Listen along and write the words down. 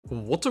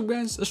What's up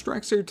guys,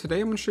 Estractz here. Today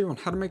I'm going to show you on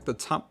how to make the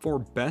top 4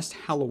 best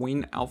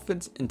Halloween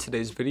outfits in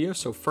today's video.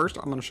 So first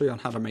I'm going to show you on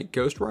how to make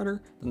Ghost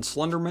Rider, then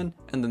Slender Man,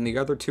 and then the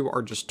other two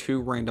are just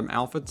 2 random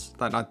outfits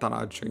that I thought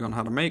I'd show you on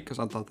how to make because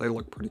I thought they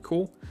look pretty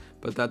cool.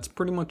 But that's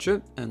pretty much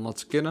it, and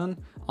let's get on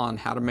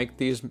how to make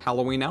these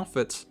Halloween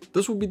outfits.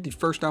 This will be the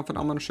first outfit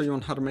I'm going to show you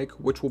on how to make,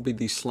 which will be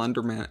the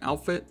Slender Man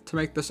outfit. To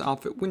make this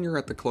outfit, when you're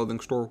at the clothing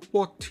store,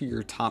 walk to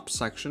your top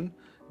section.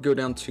 Go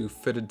down to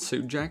fitted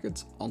suit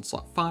jackets on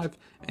slot 5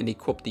 and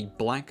equip the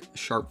black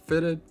sharp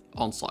fitted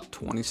on slot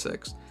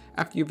 26.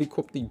 After you've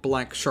equipped the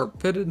black sharp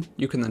fitted,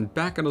 you can then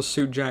back out of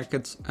suit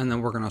jackets, and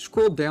then we're going to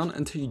scroll down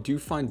until you do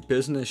find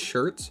business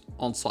shirts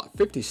on slot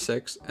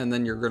 56, and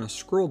then you're going to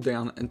scroll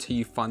down until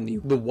you find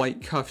the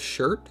white cuff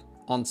shirt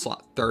on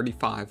slot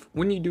 35.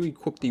 When you do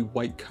equip the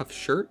white cuff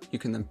shirt, you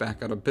can then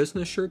back out of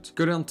business shirts,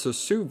 go down to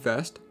suit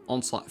vest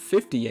on slot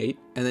 58,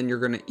 and then you're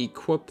going to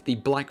equip the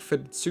black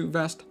fitted suit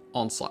vest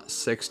on slot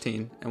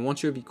 16. And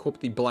once you have equipped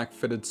the black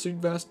fitted suit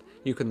vest,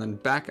 you can then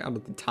back out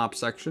of the top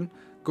section,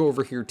 go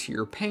over here to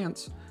your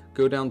pants,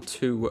 go down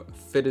to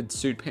fitted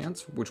suit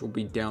pants, which will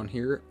be down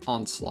here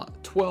on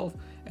slot 12,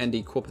 and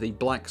equip the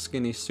black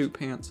skinny suit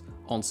pants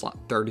on slot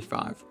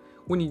 35.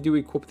 When you do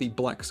equip the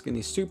black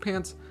skinny suit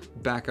pants,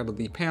 back out of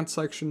the pants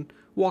section,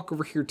 walk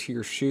over here to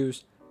your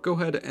shoes, go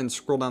ahead and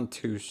scroll down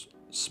to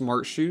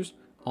smart shoes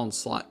on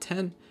slot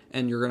 10,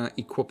 and you're going to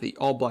equip the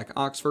all black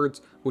Oxfords,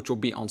 which will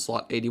be on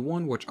slot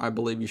 81, which I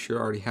believe you should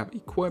already have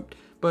equipped.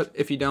 But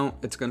if you don't,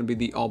 it's going to be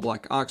the all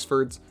black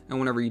Oxfords. And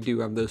whenever you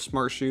do have those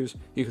smart shoes,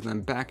 you can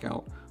then back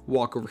out,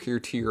 walk over here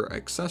to your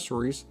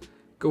accessories,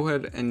 go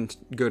ahead and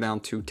go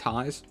down to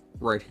ties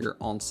right here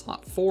on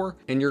slot 4,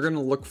 and you're going to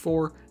look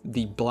for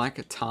the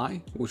black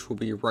tie, which will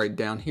be right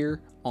down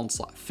here on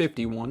slot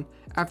 51.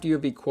 After you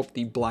have equipped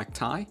the black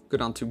tie, go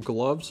down to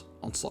gloves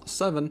on slot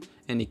 7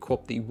 and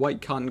equip the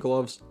white cotton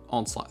gloves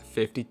on slot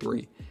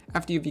 53.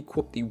 After you've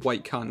equipped the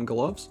white cotton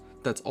gloves,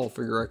 that's all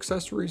for your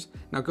accessories.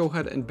 Now go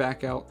ahead and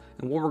back out,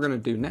 and what we're going to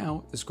do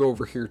now is go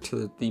over here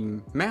to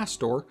the mask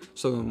store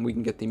so then we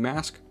can get the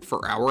mask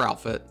for our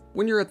outfit.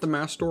 When you're at the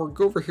mask store,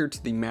 go over here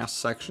to the mask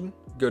section,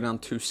 go down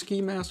to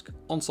ski mask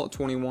on slot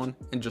 21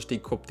 and just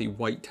equip the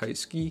white tight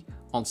ski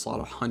on slot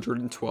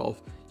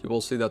 112. You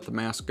will see that the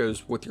mask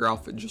goes with your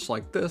outfit just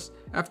like this.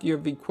 After you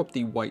have equipped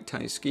the white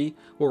tight ski,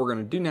 what we're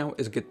going to do now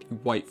is get the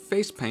white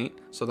face paint,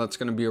 so that's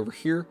going to be over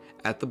here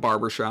at the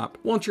barbershop.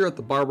 Once you're at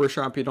the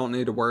barbershop, you don't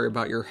need to worry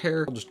about your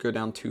hair. I'll just go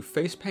down to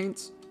face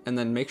paints, and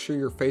then make sure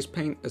your face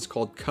paint is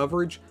called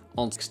coverage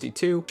on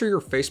 62. Make sure your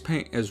face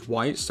paint is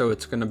white, so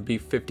it's going to be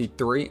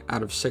 53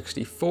 out of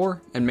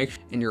 64, and make sure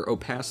your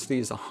opacity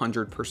is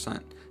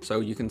 100%.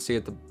 So you can see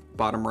at the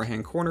bottom right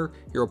hand corner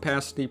your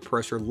opacity,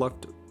 press your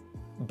left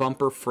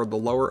bumper for the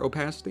lower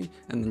opacity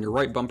and then your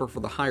right bumper for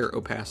the higher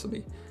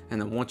opacity.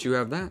 And then once you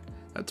have that,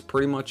 that's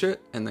pretty much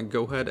it. And then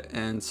go ahead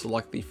and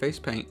select the face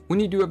paint. When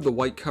you do have the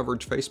white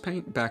coverage face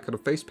paint, back out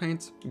of face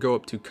paints, go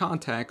up to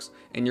contacts,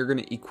 and you're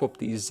going to equip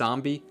the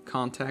zombie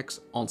contacts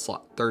on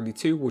slot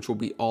 32, which will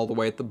be all the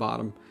way at the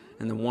bottom.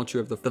 And then once you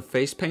have the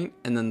face paint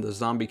and then the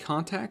zombie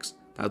contacts,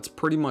 that's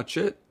pretty much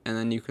it. And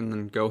then you can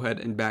then go ahead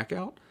and back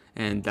out,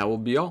 and that will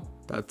be all.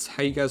 That's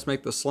how you guys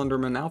make the Slender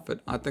Man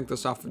outfit. I think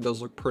this outfit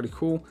does look pretty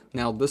cool.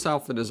 Now, this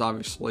outfit is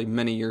obviously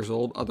many years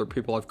old. Other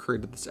people have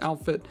created this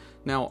outfit.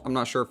 Now, I'm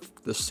not sure if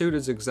the suit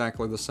is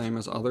exactly the same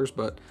as others,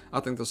 but I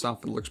think this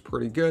outfit looks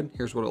pretty good.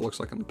 Here's what it looks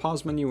like in the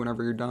pause menu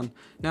whenever you're done.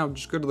 Now,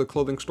 just go to the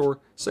clothing store,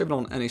 save it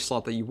on any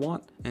slot that you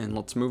want, and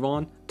let's move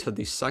on to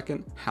the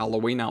second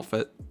Halloween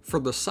outfit. For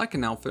the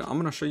second outfit, I'm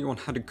going to show you on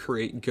how to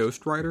create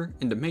Ghost Rider.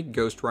 And to make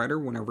Ghost Rider,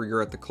 whenever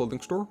you're at the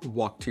clothing store,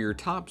 walk to your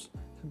tops,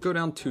 go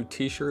down to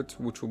t-shirts,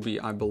 which will be,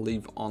 I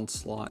believe, on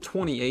slot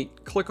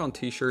 28. Click on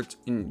t-shirts,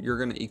 and you're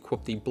going to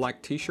equip the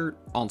black t-shirt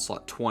on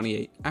slot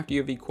 28. After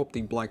you have equipped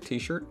the black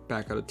t-shirt,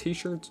 back out of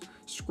t-shirts,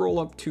 scroll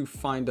up to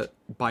find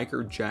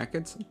biker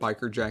jackets.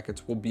 Biker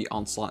jackets will be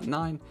on slot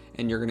 9,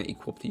 and you're going to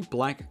equip the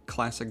black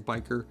classic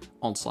biker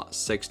on slot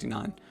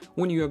 69.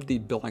 When you have the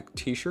black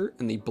t-shirt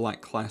and the black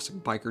classic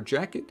biker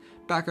jacket,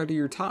 back out of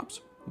your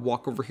tops,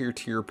 walk over here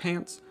to your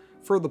pants.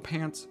 For the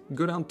pants,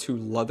 go down to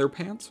leather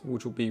pants,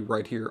 which will be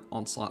right here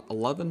on slot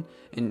 11,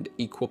 and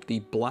equip the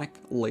black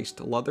laced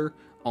leather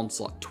on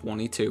slot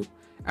 22.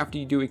 After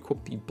you do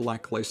equip the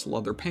black laced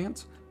leather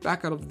pants,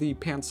 back out of the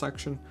pants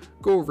section,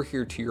 go over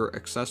here to your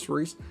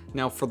accessories.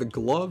 Now for the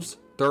gloves,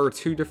 there are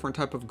 2 different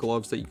types of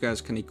gloves that you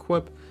guys can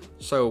equip.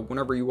 So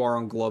whenever you are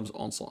on gloves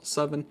on slot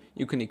 7,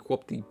 you can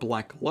equip the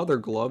black leather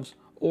gloves,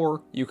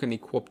 or you can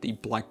equip the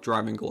black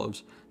driving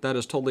gloves. That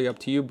is totally up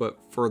to you, but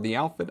for the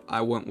outfit,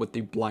 I went with the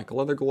black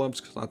leather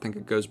gloves because I think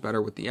it goes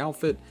better with the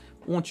outfit.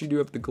 Once you do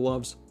have the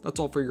gloves, that's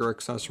all for your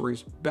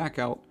accessories. Back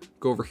out,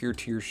 go over here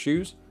to your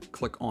shoes,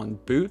 click on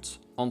boots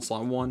on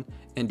slot 1,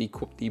 and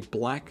equip the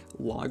black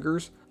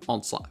loggers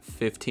on slot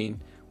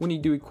 15. When you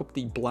do equip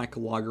the black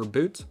logger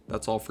boots,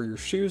 that's all for your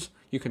shoes.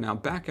 You can now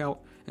back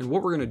out, and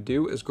what we're going to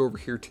do is go over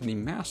here to the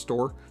mask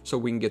store so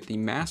we can get the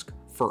mask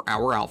for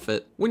our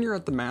outfit. When you're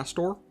at the mask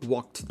store,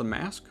 walk to the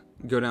mask,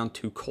 go down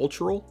to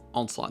cultural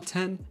on slot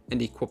 10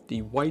 and equip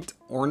the white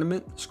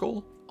ornament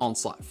skull on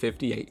slot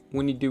 58.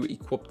 When you do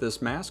equip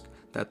this mask,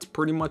 that's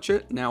pretty much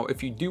it. Now,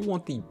 if you do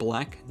want the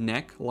black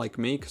neck like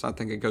me, because I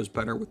think it goes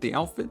better with the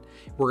outfit,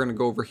 we're gonna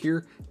go over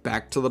here,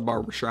 back to the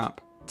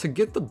barbershop. To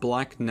get the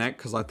black neck,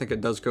 because I think it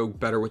does go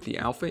better with the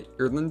outfit,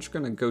 you're then just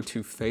going to go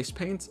to face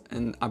paints,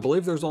 and I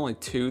believe there's only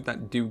two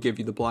that do give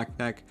you the black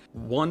neck.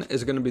 One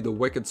is going to be the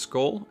wicked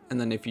skull, and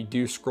then if you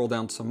do scroll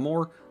down some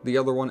more, the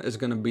other one is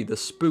going to be the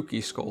spooky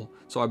skull.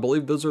 So I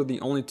believe those are the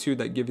only two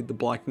that give you the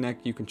black neck.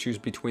 You can choose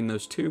between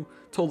those two,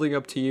 totally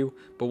up to you.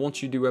 But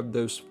once you do have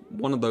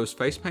one of those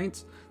face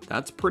paints,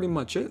 that's pretty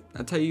much it.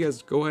 That's how you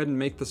guys go ahead and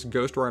make this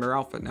Ghost Rider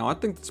outfit. Now, I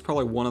think that's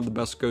probably one of the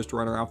best Ghost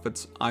Rider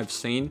outfits I've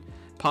seen,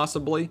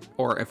 possibly,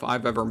 or if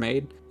I've ever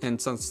made. And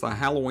since the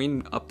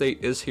Halloween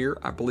update is here,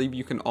 I believe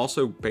you can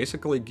also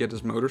basically get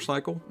his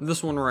motorcycle.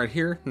 This one right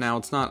here, now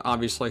it's not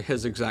obviously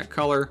his exact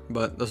color,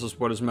 but this is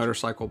what his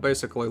motorcycle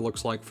basically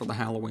looks like for the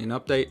Halloween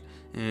update.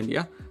 And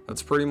yeah,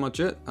 that's pretty much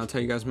it. That's how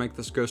you guys make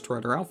this Ghost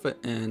Rider outfit,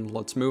 and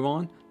let's move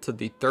on to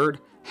the third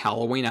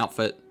Halloween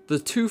outfit. The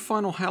two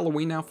final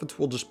Halloween outfits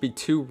will just be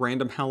two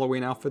random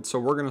Halloween outfits, so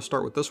we're going to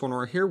start with this one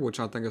right here, which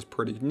I think is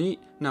pretty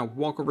neat. Now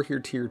walk over here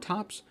to your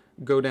tops,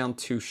 go down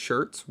to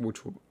shirts, which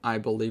I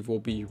believe will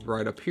be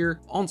right up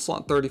here. On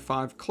slot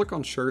 35, click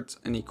on shirts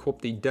and equip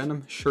the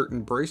denim shirt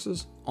and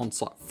braces on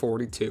slot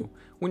 42.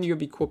 When you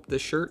have equipped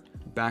this shirt,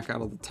 back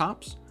out of the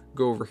tops,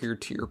 go over here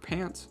to your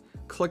pants,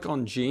 click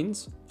on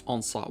jeans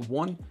on slot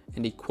 1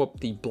 and equip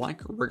the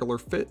black regular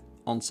fit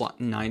on slot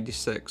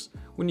 96.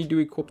 When you do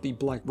equip the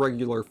black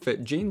regular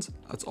fit jeans,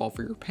 that's all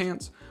for your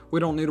pants.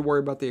 We don't need to worry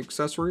about the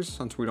accessories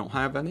since we don't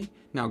have any.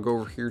 Now go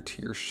over here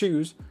to your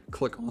shoes,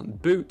 click on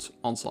boots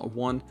on slot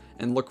 1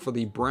 and look for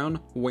the brown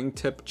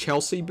wingtip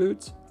Chelsea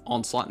boots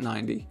on slot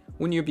 90.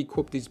 When you have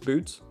equipped these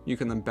boots, you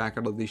can then back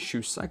out of the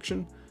shoe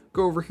section,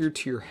 go over here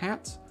to your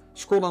hats,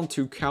 scroll down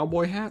to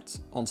cowboy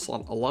hats on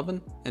slot 11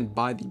 and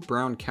buy the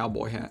brown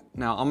cowboy hat.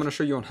 Now I'm going to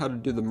show you on how to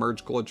do the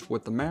merge glitch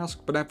with the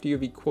mask, but after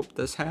you've equipped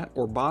this hat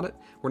or bought it,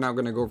 we're now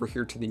going to go over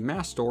here to the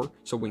mask store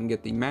so we can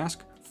get the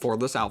mask for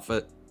this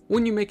outfit.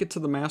 When you make it to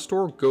the mask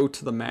store, go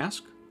to the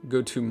mask,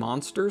 go to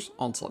monsters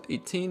on slot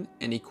 18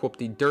 and equip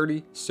the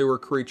dirty sewer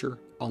creature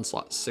on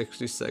slot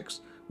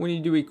 66. When you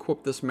do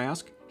equip this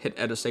mask, hit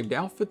edit saved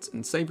outfits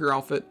and save your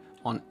outfit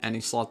on any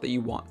slot that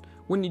you want.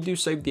 When you do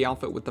save the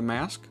outfit with the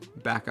mask,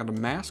 back out of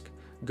mask,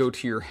 go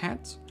to your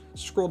hats,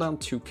 scroll down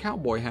to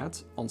cowboy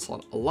hats on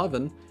slot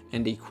 11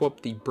 and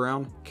equip the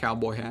brown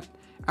cowboy hat.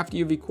 After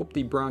you've equipped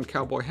the brown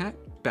cowboy hat,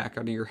 back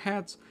out of your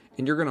hats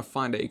and you're going to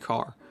find a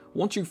car.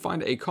 Once you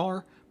find a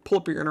car, pull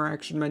up your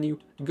interaction menu,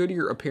 go to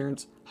your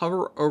appearance,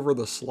 hover over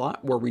the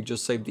slot where we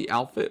just saved the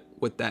outfit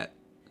with that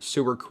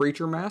sewer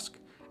creature mask.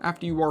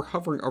 After you are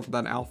hovering over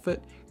that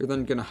outfit, you're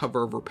then going to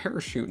hover over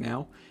parachute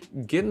now,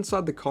 get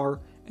inside the car,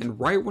 and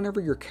right whenever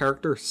your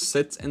character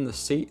sits in the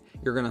seat,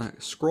 you're going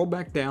to scroll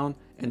back down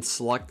and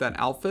select that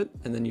outfit,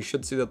 and then you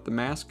should see that the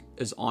mask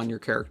is on your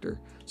character.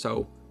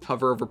 So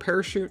hover over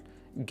parachute,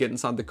 get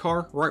inside the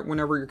car, right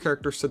whenever your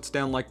character sits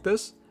down like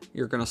this,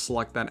 you're going to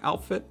select that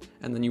outfit,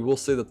 and then you will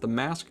see that the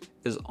mask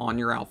is on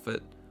your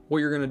outfit. What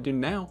you're going to do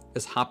now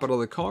is hop out of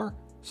the car.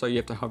 So you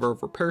have to hover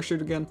over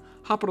parachute again,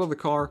 hop out of the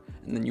car,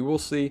 and then you will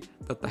see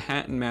that the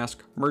hat and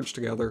mask merge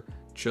together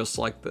just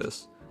like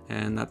this.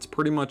 And that's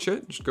pretty much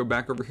it. Just go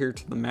back over here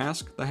to the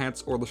mask, the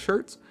hats, or the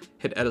shirts,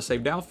 hit edit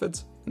saved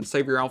outfits, and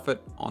save your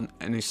outfit on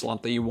any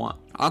slot that you want.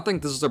 I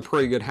think this is a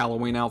pretty good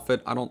Halloween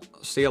outfit. I don't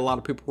see a lot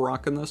of people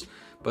rocking this,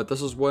 but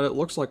this is what it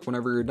looks like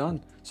whenever you're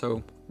done.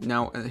 So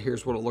now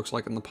here's what it looks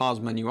like in the pause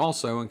menu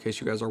also, in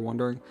case you guys are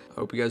wondering. I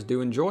hope you guys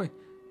do enjoy.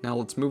 Now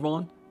let's move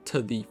on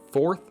to the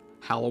fourth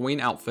Halloween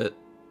outfit.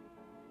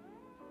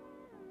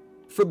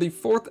 For the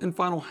fourth and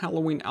final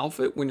Halloween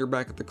outfit, when you're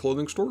back at the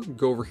clothing store,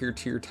 go over here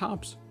to your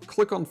tops,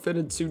 click on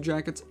fitted suit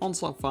jackets on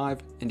slot 5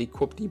 and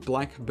equip the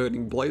black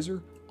boating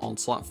blazer on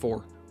slot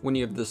 4. When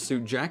you have the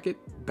suit jacket,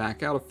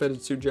 back out of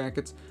fitted suit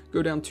jackets,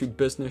 go down to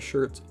business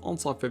shirts on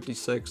slot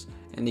 56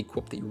 and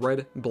equip the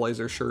red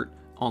blazer shirt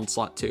on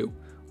slot 2.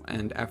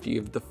 And after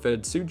you have the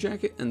fitted suit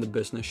jacket and the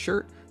business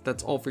shirt,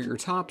 that's all for your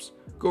tops.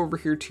 Go over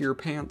here to your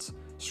pants,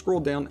 scroll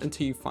down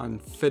until you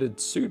find fitted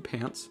suit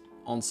pants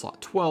on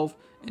slot 12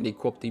 and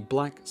equip the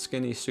black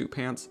skinny suit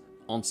pants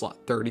on slot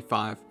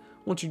 35.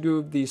 Once you do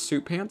have these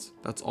suit pants,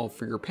 that's all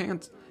for your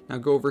pants. Now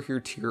go over here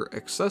to your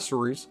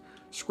accessories,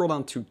 scroll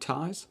down to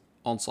ties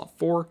on slot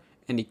 4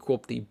 and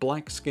equip the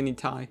black skinny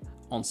tie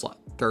on slot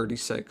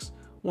 36.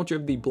 Once you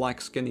have the black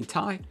skinny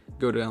tie,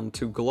 go down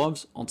to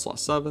gloves on slot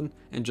 7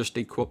 and just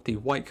equip the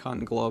white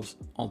cotton gloves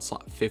on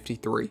slot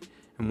 53.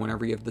 And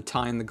whenever you have the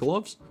tie and the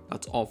gloves,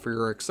 that's all for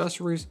your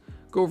accessories.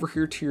 Go over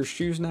here to your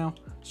shoes now,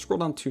 scroll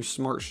down to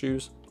smart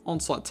shoes on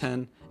slot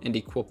 10 and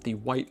equip the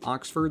white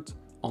Oxfords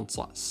on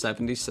slot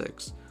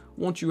 76.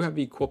 Once you have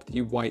equipped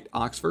the white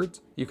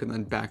Oxfords, you can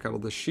then back out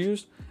of the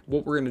shoes.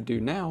 What we're going to do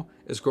now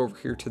is go over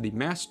here to the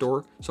mask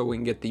store so we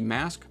can get the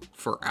mask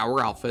for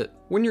our outfit.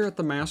 When you're at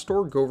the mask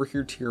store, go over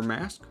here to your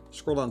mask,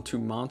 scroll down to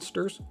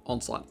monsters on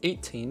slot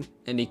 18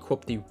 and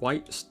equip the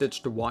white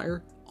stitched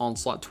wire on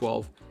slot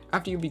 12.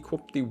 After you've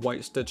equipped the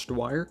white stitched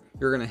wire,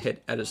 you're going to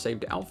hit edit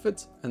saved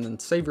outfits and then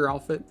save your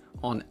outfit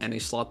on any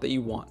slot that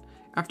you want.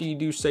 After you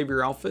do save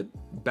your outfit,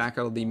 back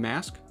out of the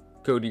mask,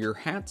 go to your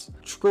hats,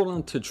 scroll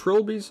down to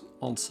trilbies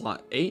on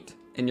slot 8,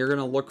 and you're going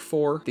to look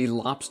for the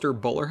lobster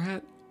bowler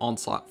hat on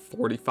slot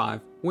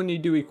 45. When you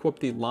do equip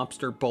the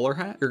lobster bowler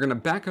hat, you're going to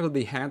back out of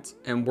the hats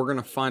and we're going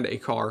to find a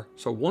car.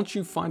 So once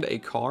you find a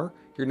car,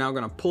 you're now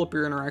going to pull up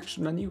your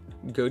interaction menu,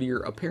 go to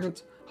your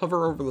appearance,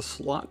 hover over the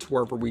slot to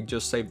wherever we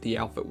just saved the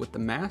outfit with the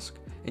mask,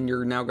 and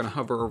you're now going to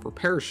hover over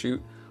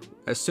parachute.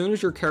 As soon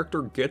as your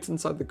character gets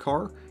inside the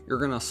car, you're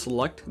going to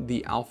select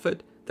the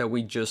outfit that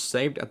we just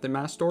saved at the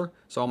mask store.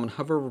 So I'm going to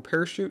hover over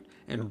parachute,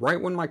 and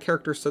right when my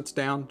character sits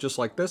down just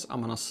like this, I'm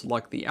going to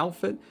select the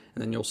outfit,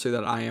 and then you'll see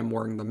that I am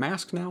wearing the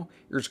mask now.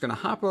 You're just going to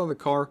hop out of the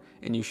car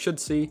and you should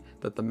see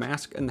that the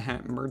mask and the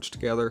hat merge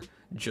together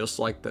just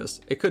like this.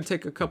 It could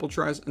take a couple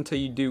tries until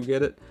you do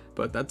get it,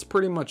 but that's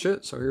pretty much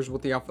it. So here's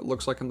what the outfit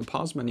looks like in the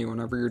pause menu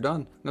whenever you're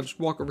done. Now just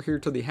walk over here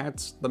to the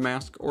hats, the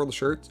mask, or the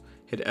shirts,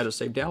 hit edit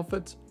saved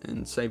outfits,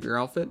 and save your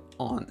outfit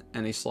on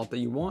any slot that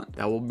you want.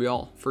 That will be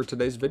all for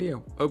today's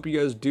video. Hope you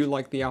guys do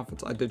like the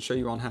outfits I did show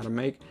you on how to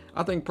make.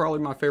 I think probably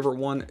my favorite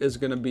one is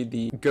going to be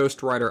the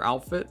Ghost Rider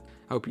outfit.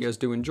 I hope you guys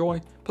do enjoy.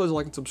 Please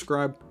like and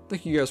subscribe.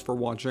 Thank you guys for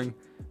watching.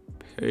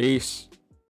 Peace.